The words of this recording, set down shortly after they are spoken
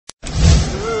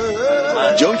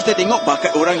Jom kita tengok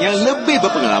bakat orang yang lebih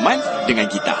berpengalaman dengan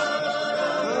gitar.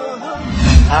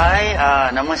 Hai,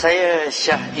 nama saya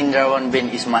Syah Indrawan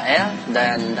bin Ismail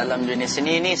dan dalam dunia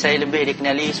seni ni saya lebih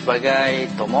dikenali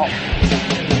sebagai Tomok.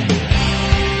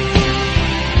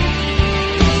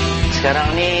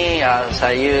 Sekarang ni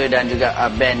saya dan juga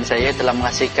band saya telah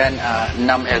menghasilkan 6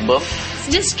 album.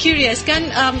 Just curious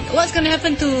kan, what's going to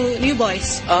happen to New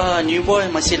Boys? New Boys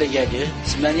masih lagi ada.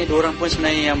 Sebenarnya diorang pun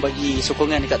sebenarnya yang bagi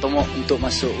sokongan dekat Tomok untuk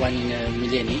masuk One in a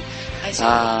Million ni.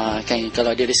 Kan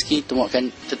kalau ada rezeki Tomok kan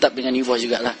tetap dengan New Boys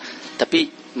jugalah. Tapi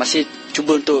masih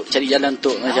cuba untuk cari jalan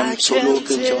untuk macam solo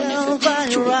ke macam mana ke.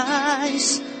 Cuba.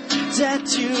 That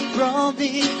you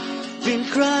probably been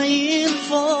crying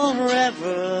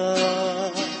forever.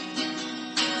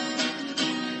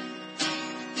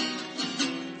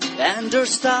 And the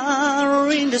star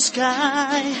in the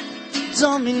sky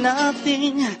don't mean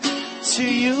nothing to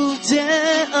you,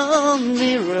 there a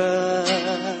mirror.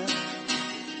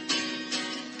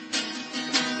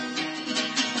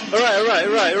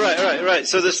 Right.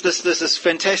 So this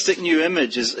fantastic new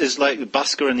image is like the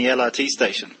busker in the LRT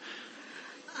station.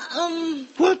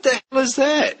 What the hell is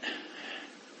that?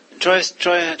 Try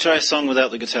a song without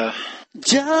the guitar.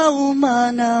 Jauh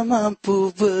mana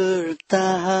mampu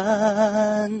bertahan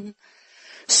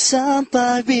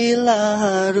sampai bila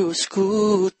harus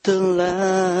ku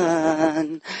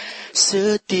telan.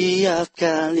 Setiap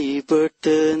kali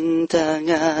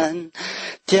bertentangan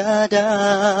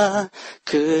tiada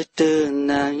ketenangan.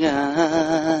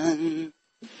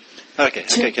 Okay.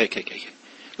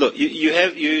 Look, you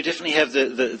definitely have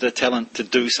the talent to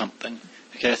do something.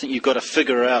 Okay, I think you've got to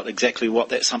figure out exactly what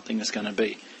that something is going to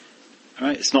be. All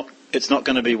right, it's not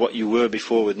going to be what you were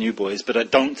before with New Boys, but I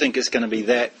don't think it's going to be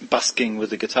that busking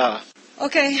with the guitar.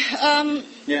 Okay,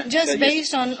 just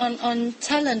based on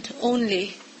talent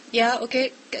only. Ya,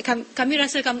 okay. Kami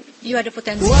rasa you ada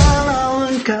potensi. Walau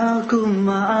engkau ku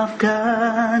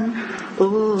maafkan,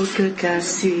 oh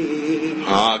kekasih.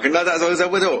 Kenal tak suara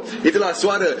siapa tu? Itulah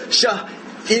suara Syah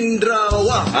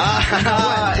Indrawan.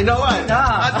 Indrawan.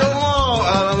 Tomok.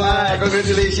 Alamak,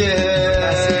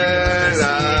 congratulations.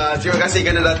 Terima kasih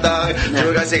kerana datang.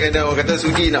 Terima kasih kerana orang kata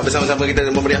sudi nak bersama-sama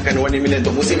kita memeriahkan One in a Million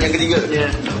untuk musim yang ketiga.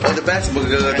 All the best.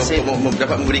 Semoga Tomok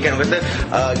dapat memberikan orang kata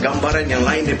gambaran yang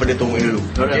lain daripada Tomok dulu.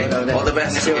 Okay? All the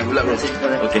best. Okay, good luck, bro.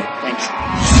 Okay, thanks.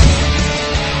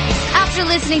 After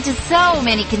listening to so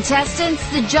many contestants,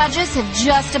 the judges have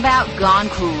just about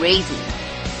gone crazy.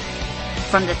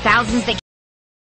 From the thousands that